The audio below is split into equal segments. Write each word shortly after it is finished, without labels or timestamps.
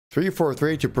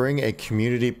343 to bring a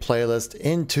community playlist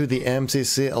into the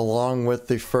MCC along with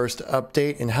the first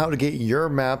update and how to get your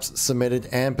maps submitted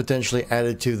and potentially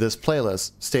added to this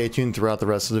playlist. Stay tuned throughout the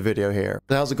rest of the video here.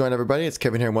 How's it going, everybody? It's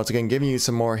Kevin here once again giving you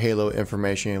some more Halo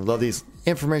information. If you love these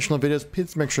informational videos,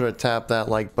 please make sure to tap that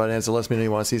like button as it lets me know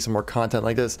you want to see some more content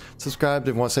like this. Subscribe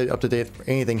if you want to stay up to date for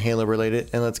anything Halo related,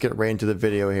 and let's get right into the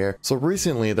video here. So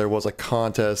recently there was a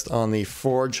contest on the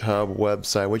Forge Hub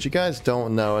website, which you guys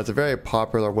don't know, it's a very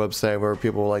popular website where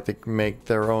people like to make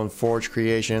their own Forge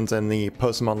creations and they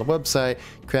post them on the website,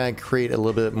 kind of create a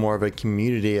little bit more of a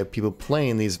community of people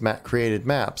playing these created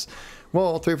maps.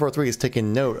 Well, 343 is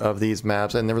taking note of these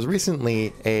maps, and there was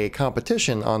recently a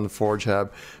competition on the Forge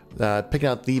Hub picking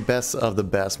out the best of the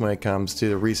best when it comes to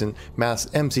the recent mass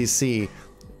MCC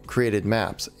created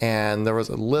maps, and there was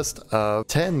a list of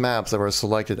 10 maps that were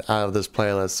selected out of this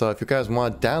playlist. So if you guys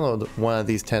want to download one of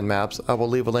these 10 maps, I will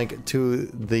leave a link to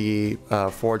the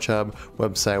Forge Hub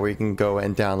website where you can go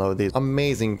and download these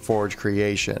amazing Forge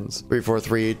creations.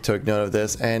 343 took note of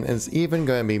this and is even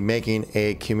going to be making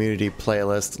a community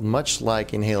playlist, much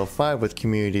like in Halo 5 with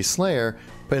Community Slayer,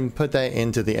 and put that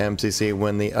into the MCC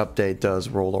when the update does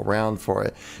roll around for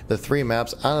it. The 3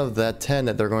 maps out of that 10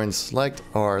 that they're going to select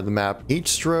are the map Each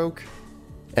Stroke,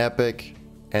 Epic,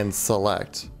 and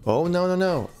Select. Oh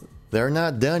no, they're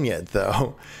not done yet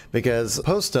though, because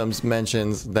Postums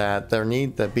mentions that there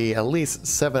need to be at least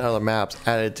 7 other maps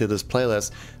added to this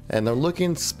playlist, and they're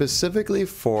looking specifically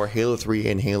for Halo 3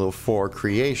 and Halo 4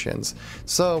 creations.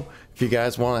 So if you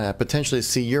guys want to potentially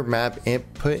see your map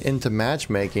put into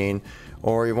matchmaking,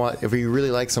 or if you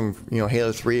really like some,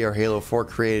 Halo 3 or Halo 4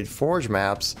 created Forge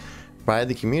maps by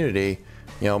the community,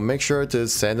 make sure to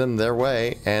send them their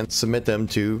way and submit them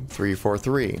to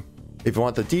 343. If you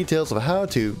want the details of how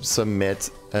to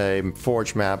submit a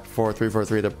Forge map for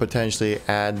 343 to potentially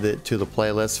add it to the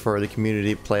playlist for the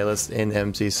community playlist in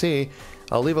MCC,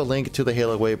 I'll leave a link to the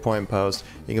Halo Waypoint post.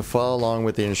 You can follow along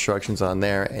with the instructions on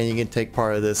there, and you can take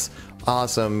part of this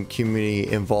awesome community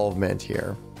involvement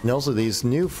here. And also, these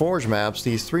new Forge maps,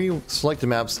 these 3 selected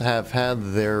maps have had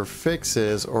their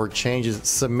fixes or changes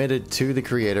submitted to the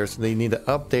creators. So they need to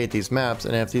update these maps,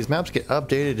 and if these maps get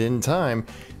updated in time,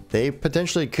 they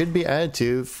potentially could be added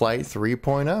to Flight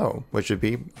 3.0, which would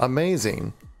be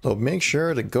amazing. So make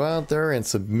sure to go out there and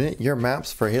submit your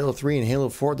maps for Halo 3 and Halo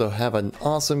 4 to have an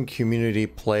awesome community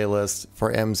playlist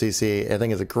for MCC. I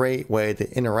think it's a great way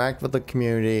to interact with the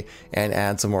community and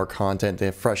add some more content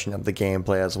to freshen up the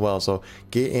gameplay as well. So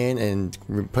get in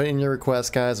and put in your requests,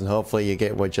 guys, and hopefully you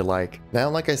get what you like. Now,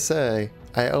 like I say,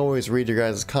 I always read your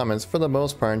guys' comments for the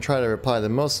most part and try to reply to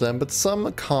most of them, but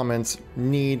some comments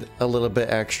need a little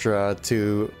bit extra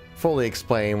to fully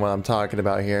explain what I'm talking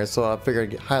about here, so I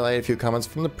figured I'd highlight a few comments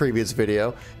from the previous video.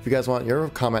 If you guys want your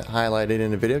comment highlighted in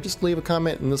the video, just leave a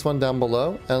comment in this one down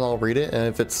below and I'll read it, and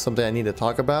if it's something I need to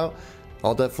talk about,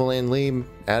 I'll definitely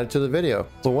add it to the video.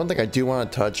 So one thing I do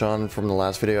want to touch on from the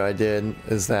last video I did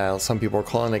is that some people are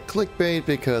calling it clickbait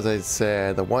because I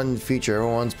said the one feature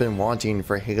everyone's been wanting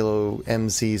for Halo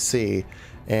MCC,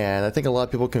 and I think a lot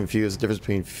of people confuse the difference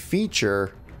between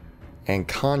feature and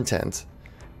content.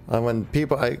 When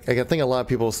people, I think a lot of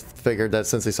people figured that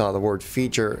since they saw the word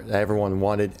feature that everyone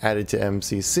wanted added to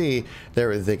MCC, they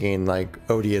were thinking like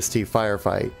ODST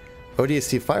Firefight.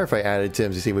 ODST Firefight added to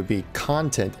MCC would be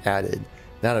content added,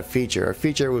 not a feature. A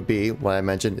feature would be what I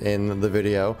mentioned in the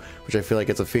video, which I feel like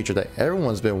it's a feature that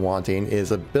everyone's been wanting,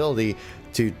 is ability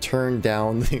to turn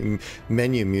down the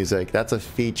menu music. That's a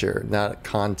feature, not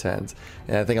content.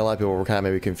 And I think a lot of people were kind of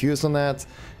maybe confused on that.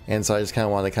 And so I just kind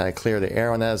of wanted to kind of clear the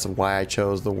air on that as to why I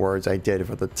chose the words I did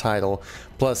for the title.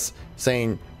 Plus,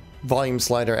 saying volume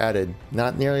slider added,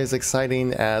 not nearly as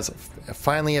exciting as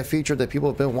finally a feature that people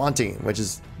have been wanting, which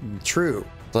is true.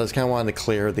 So I just kind of wanted to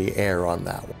clear the air on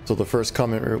that one. So the first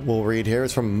comment we'll read here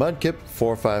is from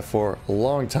Mudkip454, a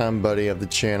longtime buddy of the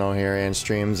channel here and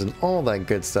streams and all that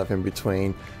good stuff in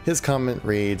between. His comment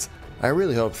reads, "I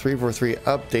really hope 343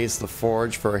 updates the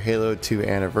Forge for Halo 2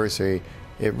 Anniversary.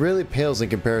 It really pales in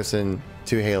comparison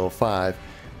to Halo 5,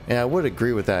 and I would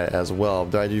agree with that as well,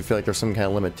 though I do feel like there's some kind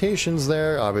of limitations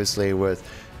there, obviously with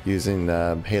using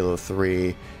Halo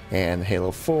 3 and Halo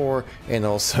 4, and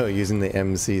also using the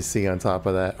MCC on top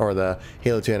of that, or the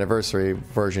Halo 2 Anniversary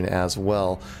version as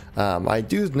well. I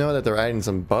do know that they're adding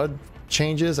some bug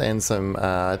changes and some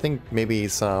I think maybe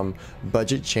some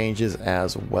budget changes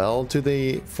as well to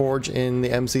the Forge in the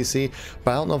MCC,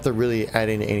 but I don't know if they're really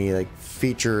adding any like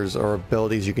features or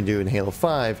abilities you can do in Halo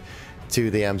 5 to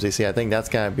the MCC. I think that's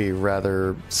going to be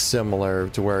rather similar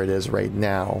to where it is right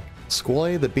now.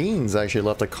 Squally the Beans actually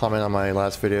left a comment on my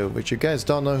last video, which you guys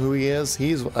don't know who he is.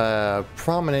 He's a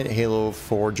prominent Halo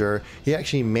forger. He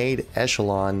actually made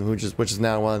Echelon, which is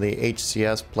now one of the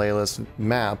HCS playlist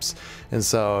maps, and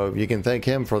so you can thank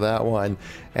him for that one.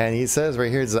 And he says right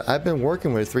here, I've been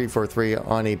working with 343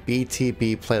 on a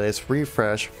BTB playlist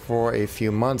refresh for a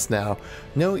few months now.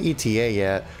 No ETA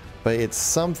yet, but it's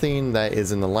something that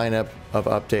is in the lineup of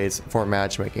updates for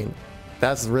matchmaking.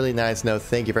 That's really nice to know.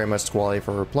 Thank you very much, Squally,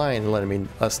 for replying and letting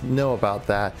us know about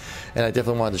that. And I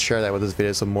definitely wanted to share that with this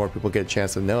video so more people get a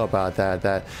chance to know about that.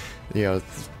 That, you know,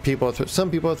 some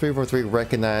people at 343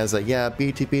 recognize that, yeah,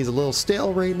 BTB is a little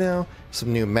stale right now.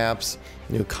 Some new maps,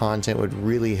 new content would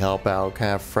really help out,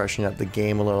 kind of freshen up the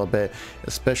game a little bit,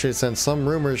 especially since some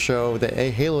rumors show that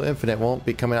Halo Infinite won't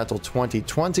be coming out till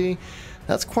 2020.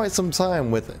 That's quite some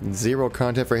time with zero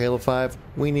content for Halo 5.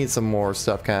 We need some more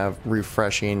stuff kind of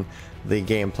refreshing the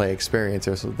gameplay experience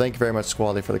here. So thank you very much,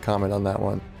 Squally, for the comment on that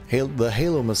one. The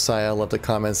Halo Messiah left a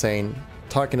comment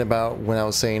talking about when I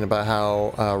was saying about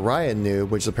how Ryan Noob,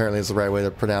 which apparently is the right way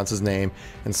to pronounce his name,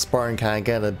 and Spartan kind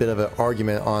of got a bit of an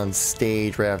argument on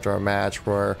stage right after our match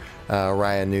where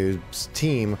Ryan Noob's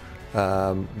team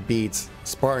beat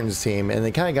Spartan's team, and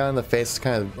they kind of got in the face,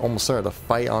 kind of almost started a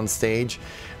fight on stage,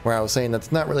 where I was saying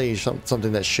that's not really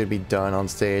something that should be done on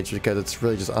stage because it's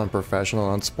really just unprofessional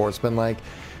and unsportsmanlike.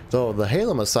 So the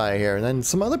Halo Messiah here, and then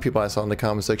some other people I saw in the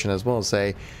comment section as well,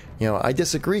 say, you know, I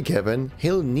disagree, Kevin.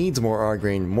 Halo needs more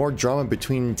arguing, more drama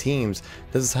between teams.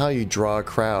 This is how you draw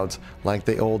crowds, like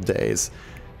the old days.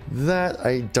 That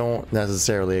I don't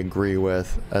necessarily agree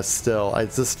with. Still, I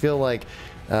just feel like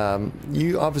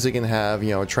you obviously can have,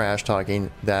 you know, trash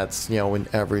talking. That's, you know, in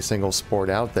every single sport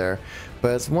out there.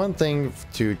 But it's one thing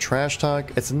to trash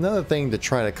talk, it's another thing to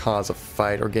try to cause a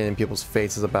fight or get in people's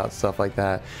faces about stuff like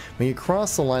that. When you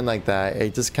cross the line like that,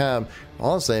 it just kind of,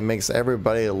 honestly, it makes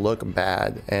everybody look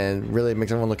bad and really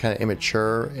makes everyone look kind of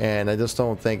immature, and I just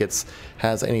don't think it's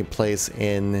has any place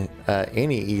in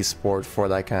any esport for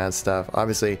that kind of stuff,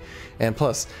 obviously. And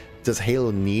plus, does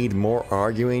Halo need more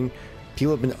arguing?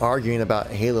 People have been arguing about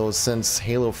Halo since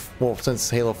Halo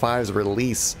 5's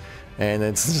release, and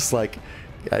it's just like,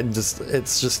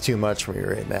 it's just too much for me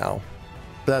right now.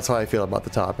 But that's how I feel about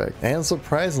the topic. And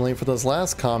surprisingly, for this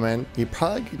last comment,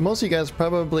 most of you guys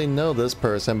probably know this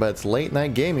person, but it's Late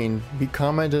Night Gaming. He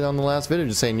commented on the last video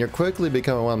just saying, "You're quickly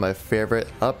becoming one of my favorite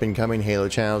up-and-coming Halo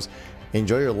channels.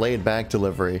 Enjoy your laid-back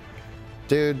delivery."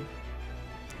 Dude,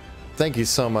 thank you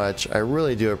so much. I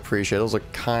really do appreciate it. Those are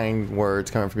kind words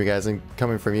coming from you guys, and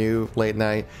coming from you, Late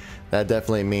Night, that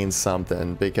definitely means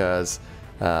something, because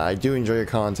I do enjoy your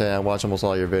content. I watch almost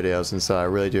all your videos, and so I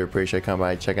really do appreciate coming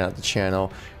by, checking out the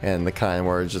channel, and the kind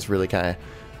words just really kind of,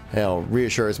 you know,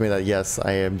 reassures me that yes,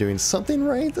 I am doing something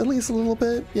right, at least a little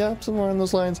bit. Yeah, somewhere on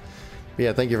those lines. But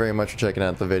yeah, thank you very much for checking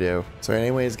out the video. So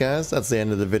anyways, guys, that's the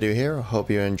end of the video here. I hope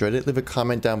you enjoyed it. Leave a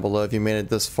comment down below if you made it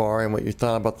this far and what you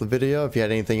thought about the video. If you had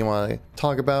anything you want to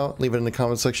talk about, leave it in the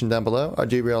comment section down below. I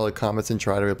do read all the comments and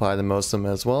try to reply to most of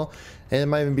them as well. And it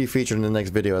might even be featured in the next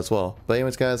video as well. But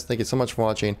anyways, guys, thank you so much for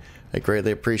watching. I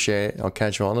greatly appreciate it. I'll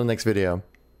catch you all in the next video.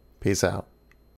 Peace out.